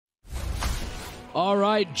All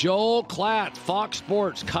right, Joel Klatt, Fox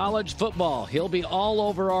Sports, college football. He'll be all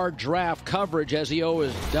over our draft coverage, as he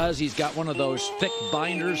always does. He's got one of those thick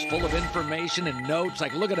binders full of information and notes.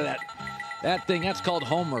 Like, look at that thing. That's called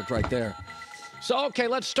homework right there. So, okay,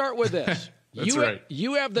 let's start with this. That's right.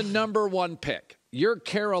 You have the number one pick. You're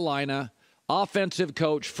Carolina offensive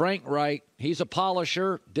coach Frank Wright. He's a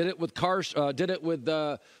polisher. Did it with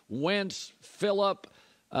Wentz, Phillip.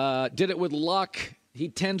 Did it with Luck. He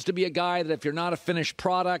tends to be a guy that if you're not a finished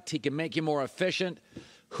product, he can make you more efficient.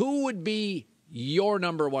 Who would be your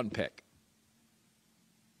number one pick?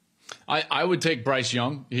 I would take Bryce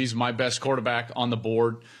Young. He's my best quarterback on the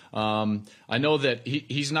board. I know that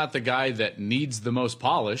he's not the guy that needs the most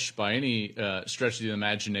polish by any stretch of the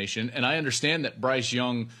imagination. And I understand that Bryce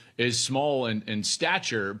Young is small in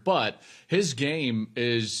stature, but his game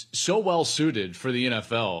is so well suited for the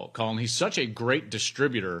NFL, Colin. He's such a great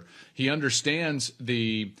distributor. He understands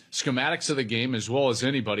the schematics of the game as well as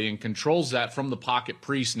anybody and controls that from the pocket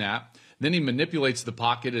pre-snap. Then he manipulates the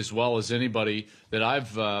pocket as well as anybody that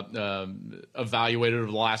I've evaluated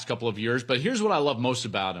over the last couple of years. But here's what I love most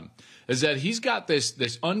about him, is that he's got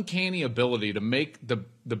this uncanny ability to make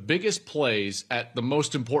the biggest plays at the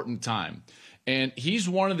most important time. And he's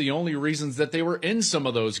one of the only reasons that they were in some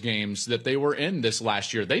of those games that they were in this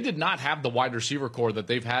last year. They did not have the wide receiver core that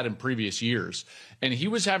they've had in previous years. And he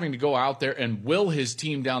was having to go out there and will his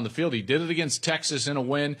team down the field. He did it against Texas in a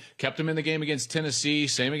win, kept him in the game against Tennessee,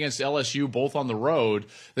 same against LSU, both on the road.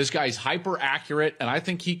 This guy's hyper accurate, and I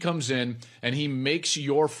think he comes in and he makes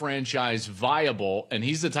your franchise viable. And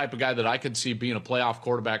he's the type of guy that I could see being a playoff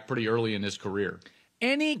quarterback pretty early in his career.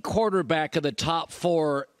 Any quarterback of the top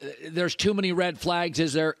four, there's too many red flags.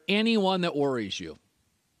 Is there anyone that worries you?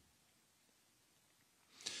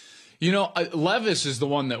 You know, Levis is the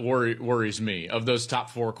one that worries me of those top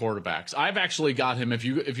four quarterbacks. I've actually got him. If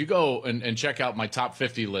you go and check out my top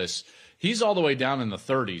 50 list, he's all the way down in the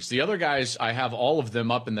 30s. The other guys, I have all of them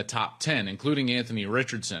up in the top 10, including Anthony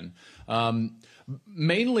Richardson.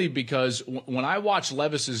 Mainly because when I watch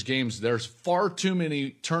Levis's games, there's far too many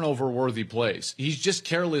turnover-worthy plays. He's just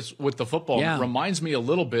careless with the football. Yeah. It reminds me a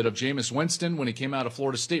little bit of Jameis Winston when he came out of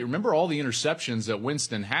Florida State. Remember all the interceptions that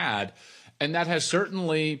Winston had, and that has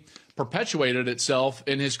certainly perpetuated itself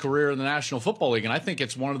in his career in the National Football League. And I think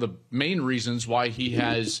it's one of the main reasons why he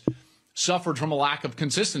has suffered from a lack of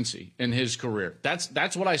consistency in his career.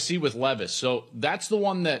 That's what I see with Levis. So that's the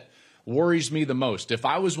one that worries me the most. If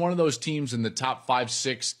I was one of those teams in the top 5,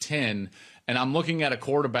 6, 10, and I'm looking at a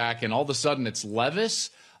quarterback and all of a sudden it's Levis,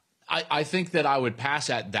 I think that I would pass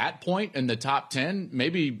at that point in the top 10,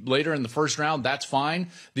 maybe later in the first round. That's fine.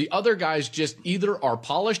 The other guys just either are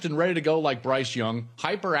polished and ready to go like Bryce Young,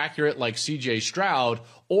 hyper accurate like CJ Stroud,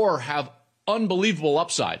 or have unbelievable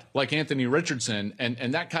upside like Anthony Richardson.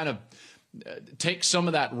 And that kind of takes some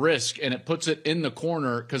of that risk and it puts it in the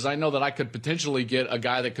corner, because I know that I could potentially get a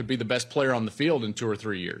guy that could be the best player on the field in 2 or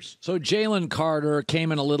 3 years. So Jalen Carter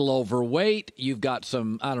came in a little overweight. You've got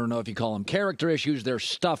some, I don't know if you call them character issues. There's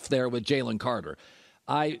stuff there with Jalen Carter.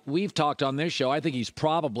 We've talked on this show. I think he's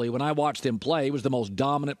probably, when I watched him play, he was the most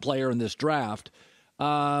dominant player in this draft.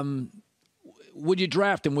 Would you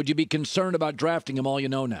draft him? Would you be concerned about drafting him all you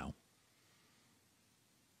know now?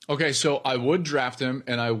 Okay, so I would draft him,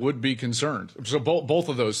 and I would be concerned. So both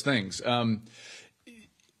of those things.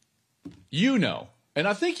 You know, and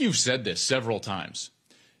I think you've said this several times,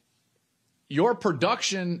 your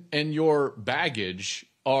production and your baggage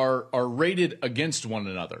are rated against one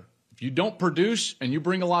another. If you don't produce and you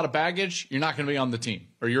bring a lot of baggage, you're not going to be on the team.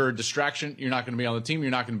 Or you're a distraction, you're not going to be on the team,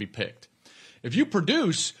 you're not going to be picked. If you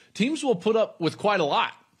produce, teams will put up with quite a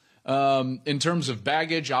lot. In terms of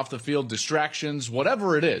baggage, off the field distractions,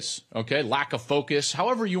 whatever it is, okay, lack of focus,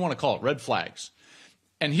 however you want to call it, red flags.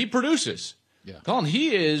 And he produces. Yeah. Colin,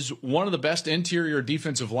 he is one of the best interior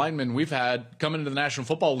defensive linemen we've had coming into the National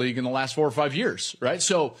Football League in the last 4 or 5 years, right?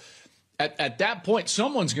 So at that point,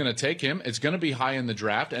 someone's going to take him. It's going to be high in the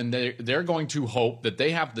draft, and they're going to hope that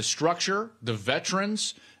they have the structure, the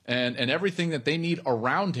veterans, and everything that they need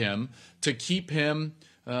around him to keep him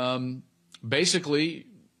basically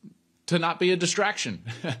to not be a distraction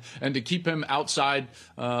and to keep him outside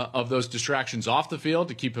of those distractions off the field,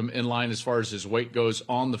 to keep him in line as far as his weight goes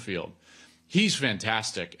on the field. He's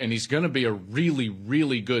fantastic, and he's going to be a really,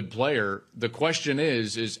 really good player. The question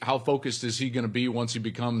is how focused is he going to be once he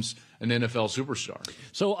becomes an NFL superstar?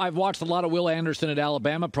 So I've watched a lot of Will Anderson at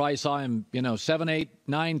Alabama. Probably saw him, 7, 8,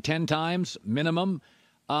 9, 10 times minimum.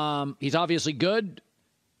 He's obviously good.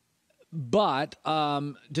 But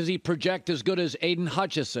does he project as good as Aiden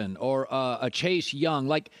Hutchinson or a Chase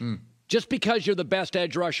Young? Just because you're the best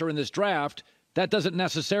edge rusher in this draft, that doesn't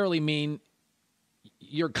necessarily mean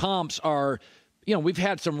your comps are, we've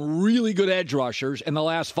had some really good edge rushers in the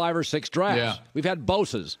last 5 or 6 drafts. Yeah. We've had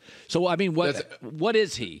Bosa's. So, I mean, what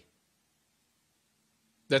is he?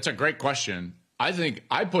 That's a great question. I think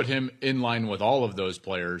I put him in line with all of those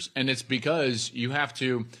players, and it's because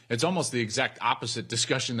it's almost the exact opposite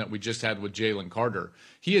discussion that we just had with Jalen Carter.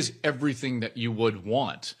 He is everything that you would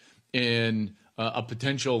want in a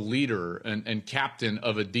potential leader and captain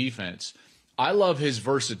of a defense. I love his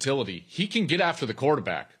versatility. He can get after the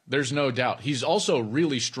quarterback. There's no doubt. He's also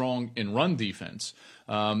really strong in run defense.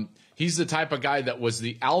 He's the type of guy that was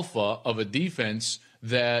the alpha of a defense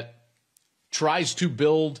that tries to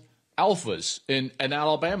build alphas in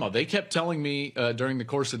Alabama. They kept telling me during the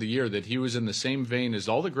course of the year that he was in the same vein as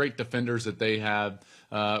all the great defenders that they have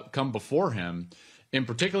come before him, in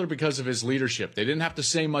particular because of his leadership. They didn't have to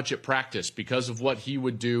say much at practice because of what he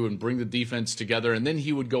would do and bring the defense together, and then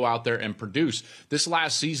he would go out there and produce. This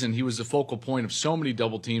last season, he was the focal point of so many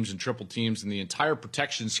double teams and triple teams in the entire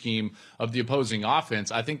protection scheme of the opposing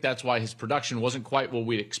offense. I think that's why his production wasn't quite what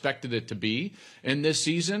we expected it to be in this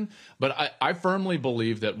season. But I firmly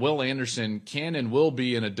believe that Will Anderson can and will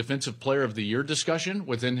be in a Defensive Player of the Year discussion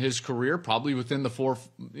within his career, probably within the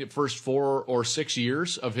first 4 or 6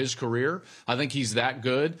 years of his career. I think he's that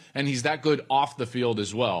good, and he's that good off the field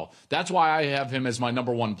as well. That's why I have him as my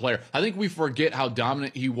number 1 player. I think we forget how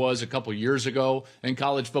dominant he was a couple years ago in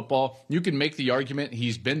college football. You can make the argument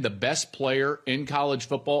he's been the best player in college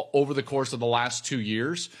football over the course of the last 2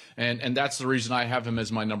 years, and that's the reason I have him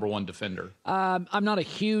as my number 1 defender. I'm not a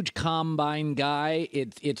huge combine guy.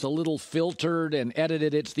 It's a little filtered and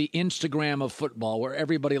edited. It's the Instagram of football where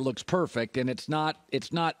everybody looks perfect, and it's not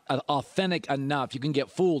authentic enough. You can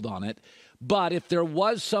get fooled on it. But if there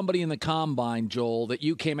was somebody in the combine, Joel, that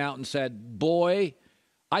you came out and said, boy,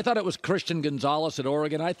 I thought it was Christian Gonzalez at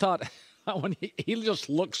Oregon. I thought when he just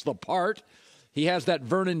looks the part. He has that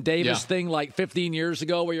Vernon Davis thing like 15 years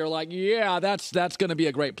ago where you're like, yeah, that's going to be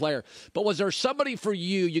a great player. But was there somebody for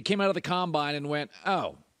you came out of the combine and went,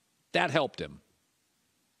 oh, that helped him?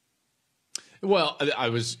 Well,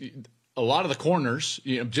 a lot of the corners,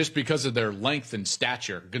 just because of their length and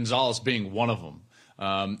stature, Gonzalez being one of them.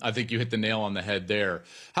 I think you hit the nail on the head there.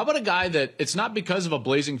 How about a guy that it's not because of a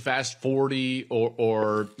blazing fast 40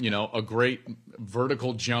 or a great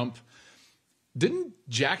vertical jump? Didn't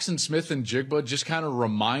Jackson Smith and Jigba just kind of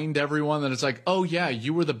remind everyone that it's like, oh, yeah,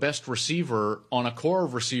 you were the best receiver on a core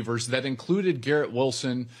of receivers that included Garrett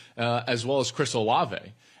Wilson as well as Chris Olave?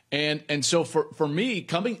 And so for me,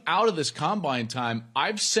 coming out of this combine time,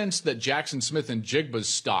 I've sensed that Jackson Smith and Jigba's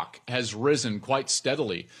stock has risen quite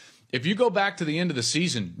steadily. If you go back to the end of the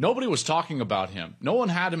season, nobody was talking about him. No one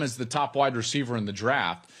had him as the top wide receiver in the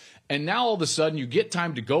draft. And now all of a sudden you get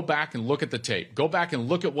time to go back and look at the tape. Go back and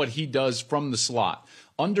look at what he does from the slot.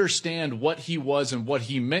 Understand what he was and what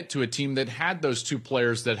he meant to a team that had those 2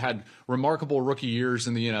 players that had remarkable rookie years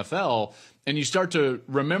in the NFL. And you start to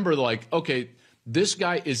remember, like, okay, this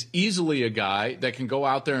guy is easily a guy that can go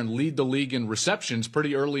out there and lead the league in receptions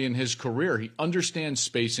pretty early in his career. He understands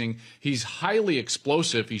spacing. He's highly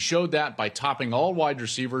explosive. He showed that by topping all wide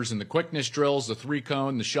receivers in the quickness drills, the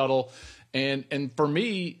 3-cone, the shuttle. And for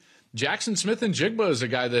me, Jackson Smith and Jigba is a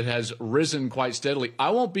guy that has risen quite steadily.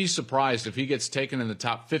 I won't be surprised if he gets taken in the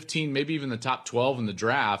top 15, maybe even the top 12 in the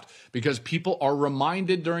draft, because people are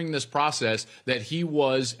reminded during this process that he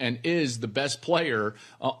was and is the best player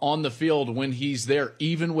on the field when he's there,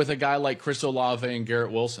 even with a guy like Chris Olave and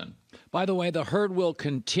Garrett Wilson. By the way, the herd will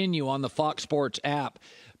continue on the Fox Sports app.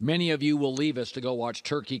 Many of you will leave us to go watch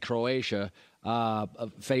Turkey-Croatia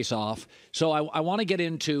face off. So I want to get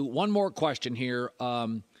into one more question here.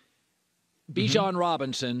 Bijan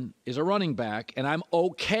Robinson is a running back, and I'm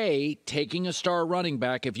okay taking a star running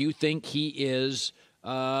back if you think he is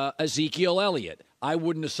Ezekiel Elliott. I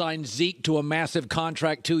wouldn't assign Zeke to a massive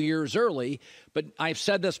contract 2 years early, but I've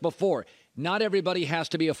said this before. Not everybody has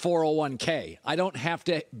to be a 401k. I don't have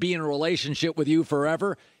to be in a relationship with you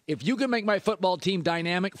forever. If you can make my football team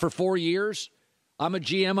dynamic for 4 years, I'm a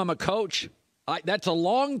GM, I'm a coach. That's a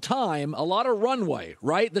long time, a lot of runway,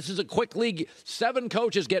 right? This is a quick league. 7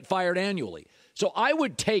 coaches get fired annually. So I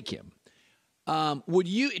would take him.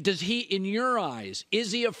 Does he, in your eyes,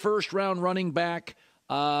 is he a first-round running back?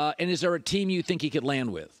 And is there a team you think he could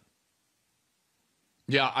land with?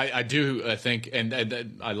 Yeah, I do. I think, and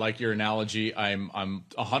I like your analogy. I'm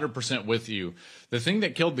 100% with you. The thing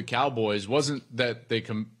that killed the Cowboys wasn't that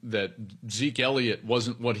that Zeke Elliott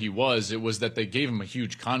wasn't what he was. It was that they gave him a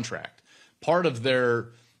huge contract. Part of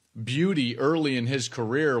their beauty early in his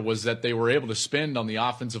career was that they were able to spend on the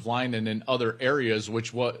offensive line and in other areas,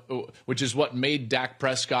 which is what made Dak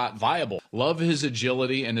Prescott viable. Love his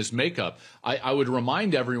agility and his makeup. I would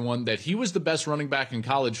remind everyone that he was the best running back in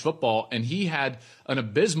college football, and he had an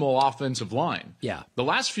abysmal offensive line. Yeah. The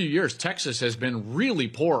last few years, Texas has been really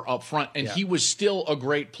poor up front, and he was still a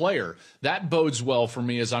great player. That bodes well for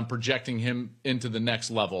me as I'm projecting him into the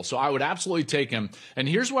next level. So I would absolutely take him. And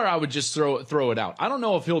here's where I would just throw it out. I don't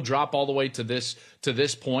know if he'll drop all the way to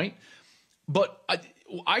this point, but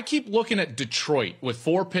I keep looking at Detroit with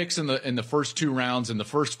 4 picks in the first 2 rounds and the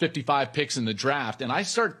first 55 picks in the draft, and I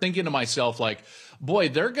start thinking to myself, like, boy,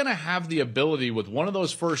 they're going to have the ability with one of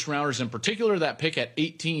those first rounders, in particular that pick at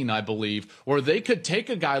 18, I believe, where they could take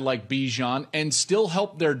a guy like Bijan and still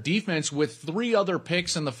help their defense with 3 other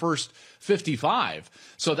picks in the first 55.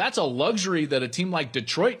 So that's a luxury that a team like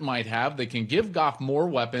Detroit might have. They can give Goff more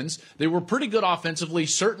weapons. They were pretty good offensively,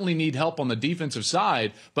 certainly need help on the defensive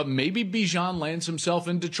side, but maybe Bijan lands himself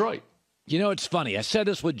in Detroit. You know, it's funny. I said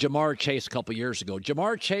this with Jamar Chase a couple years ago.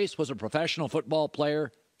 Jamar Chase was a professional football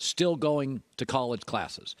player still going to college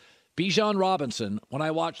classes. Bijan Robinson, when I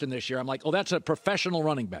watched him this year, I'm like, oh, that's a professional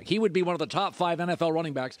running back. He would be one of the top 5 NFL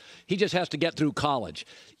running backs. He just has to get through college.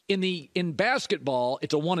 In basketball,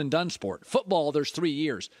 it's a one-and-done sport. Football, there's 3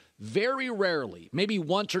 years. Very rarely, maybe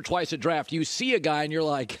once or twice a draft, you see a guy and you're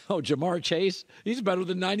like, oh, Jamar Chase, he's better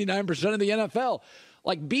than 99% of the NFL.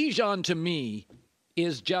 Like, Bijan, to me,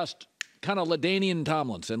 is just kind of LaDainian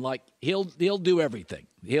Tomlinson. Like, he'll do everything.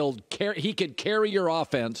 He could carry your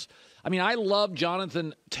offense. I mean, I love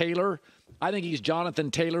Jonathan Taylor. I think he's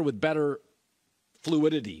Jonathan Taylor with better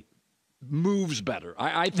fluidity, moves better.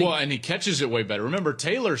 I think. Well, and he catches it way better. Remember,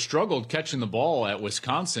 Taylor struggled catching the ball at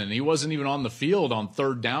Wisconsin. He wasn't even on the field on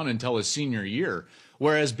 3rd down until his senior year.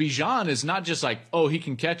 Whereas Bijan is not just like, oh, he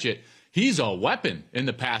can catch it. He's a weapon in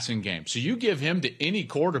the passing game. So you give him to any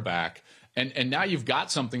quarterback, and now you've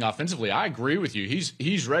got something offensively. I agree with you.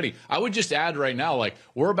 He's ready. I would just add right now, like,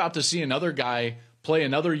 we're about to see another guy play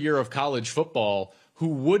another year of college football who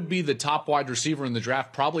would be the top wide receiver in the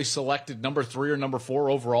draft, probably selected number 3 or number 4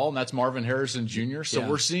 overall, and that's Marvin Harrison Jr. So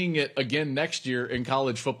we're seeing it again next year in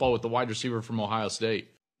college football with the wide receiver from Ohio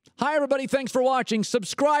State. Hi, everybody. Thanks for watching.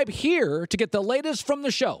 Subscribe here to get the latest from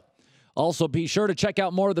the show. Also, be sure to check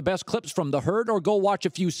out more of the best clips from The Herd or go watch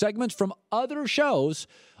a few segments from other shows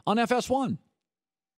on FS1.